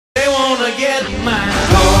gonna get mine.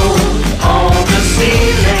 Gold on the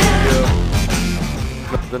ceiling.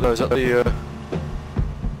 No, is that the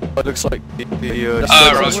it looks like the right.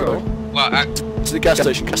 Well, it's the gas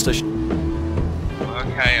station, okay,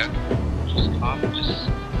 just calm,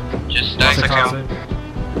 just stay.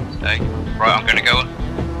 Stay. Right, I'm gonna go.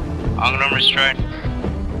 I'm gonna restrain.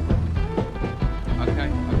 Okay.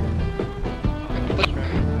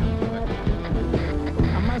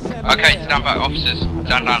 Okay, stand back, officers.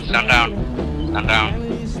 Stand down, stand down. Stand down.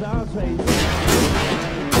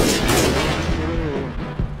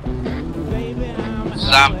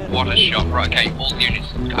 Sam, what a shot. Right, okay, all units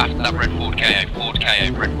after that red Ford KO,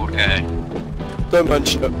 red Ford KO. Don't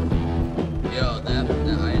mention it. Yo, that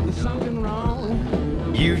I had something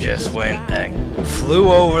wrong. You just went and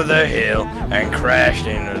flew over the hill and crashed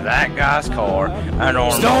into that guy's car and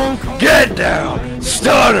Arma. Get down!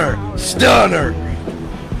 Stunner! Stunner!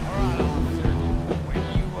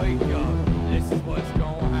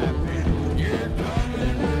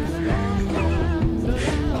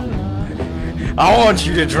 I want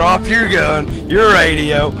you to drop your gun, your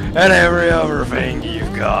radio, and every other thing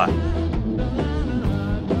you've got.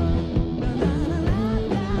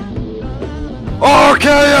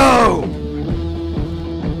 RKO!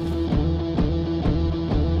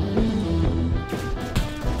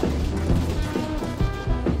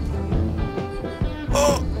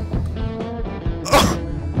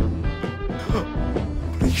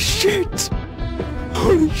 Holy shit!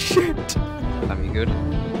 Holy shit! Sam, you good?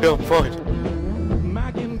 Yeah, I'm fine.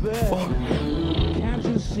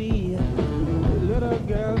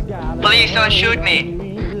 Please don't shoot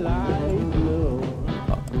me!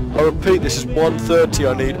 I repeat, this is 1:30.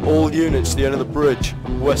 I need all units to the end of the bridge,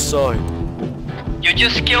 west side. You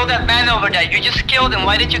just killed that man over there, you just killed him,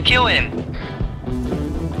 why did you kill him?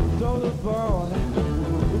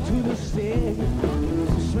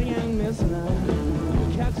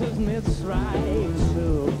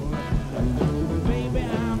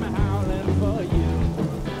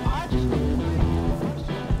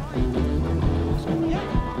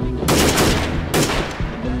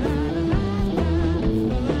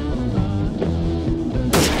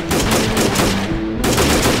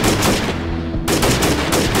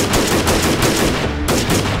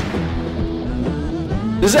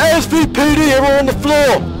 There's SVPD here on the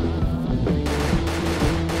floor!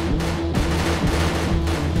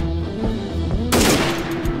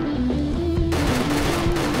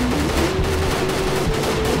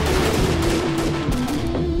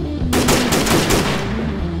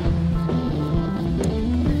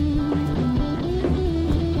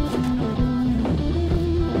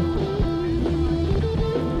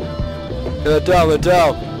 They're down, they're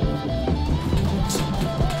down.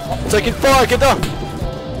 Taking fire, get down!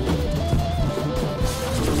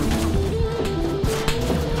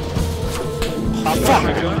 Oh, fuck!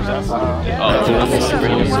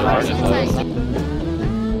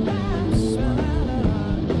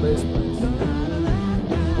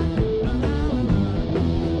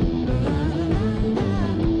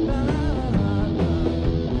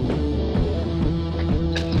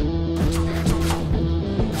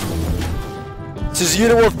 This is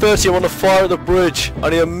Unit 130, I want to fire at the bridge. I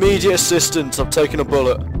need immediate assistance, I'm taking a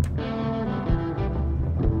bullet.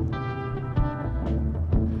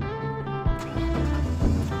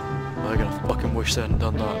 I'm gonna fucking wish they hadn't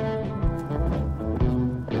done that.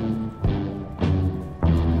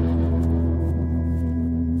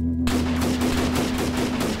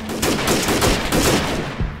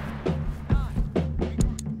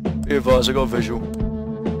 Be advised, I got a visual.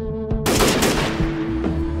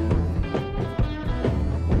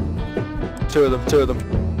 Two of them.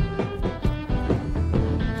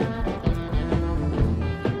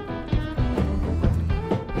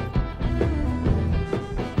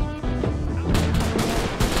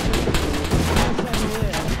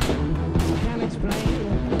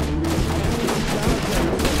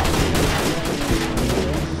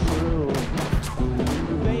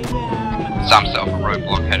 Sam set up a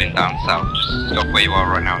roadblock heading down south. Just stop where you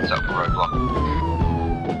are right now and set up a roadblock.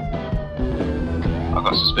 I've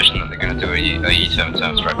got a suspicion that they're going to do a U-turn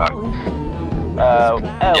turn straight back. Yeah,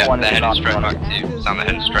 they're heading straight back to you. Sam, they're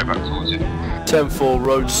heading straight back towards you. 10-4,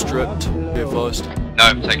 road stripped, be advised. No,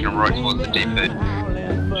 I'm taking him right towards the DP.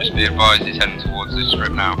 Just be advised he's heading towards this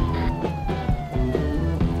strip now.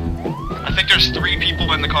 I think there's 3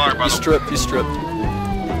 people in the car, by the way. He's stripped.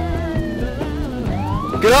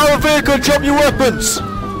 Get out of the vehicle and drop your weapons!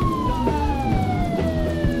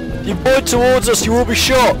 If you point towards us, you will be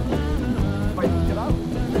shot!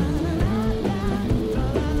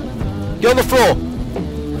 Get on the floor!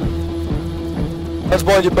 Hands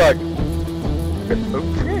behind your back.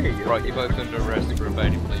 Okay. Right, you're both under arrest for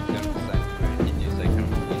evading police. You don't understand. You say can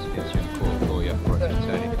police against you in court, or you have right to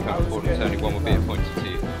attorney. If you can't afford an attorney, one will be appointed to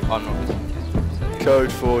you. I'm not listening to you.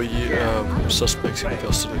 Code for you, suspects in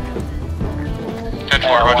custody. 10-4,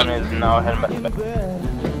 Roger. Is now helmet.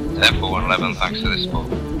 10-4-111, thanks to this spot.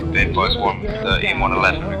 Be advised 130 and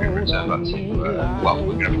 111, we're going to return back to you. Well,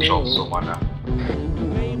 we're going to patrol the Siltmine now.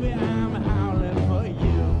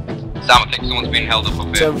 Sam, I think someone's been held up here.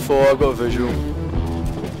 10-4, I've got a visual.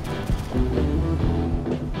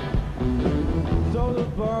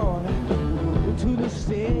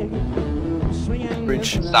 Green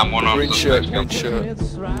shirt. Sam, one on Green shirt, green shirt.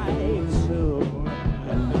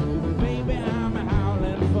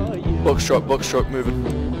 Box truck moving.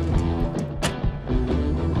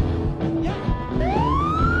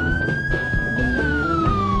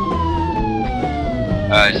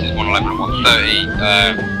 This is 111 and 130,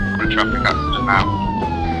 got a traffic accident now.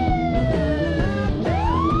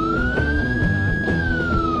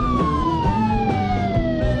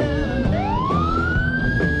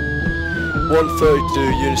 .132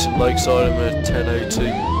 Unison Lakeside, I'm at 1080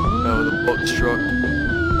 with a box truck.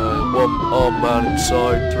 One armed man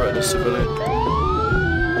inside, threatening a civilian.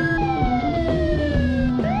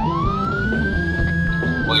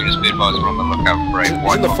 Well, you just be advised we're on the lookout for a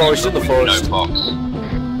white in the box forest, in the with forest. no box.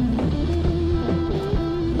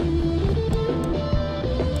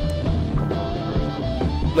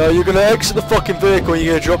 No, you're gonna exit the fucking vehicle and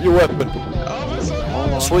you're gonna drop your weapon.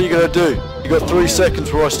 That's what you're gonna do. You got 3 seconds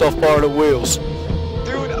before I start firing at wheels.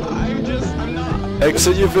 Dude, I'm not.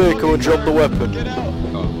 Exit your vehicle and drop the weapon. Get out.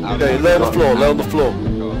 Okay, lay on the floor, lay on the floor.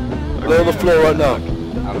 Lay on the floor right now.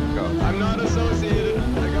 I'm not associated. I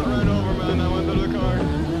got run over, man. I went to the car.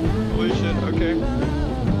 Holy shit, okay.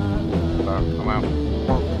 I'm out.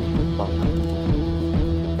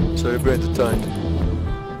 So you're being detained.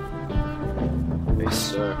 Yes,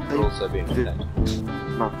 sir. We're also being detained.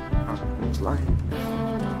 No, it's lying. I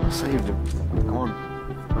saved him. Come on.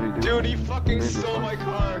 What are you doing? Dude, he fucking stole my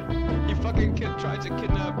car. He fucking tried to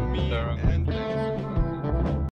kidnap me and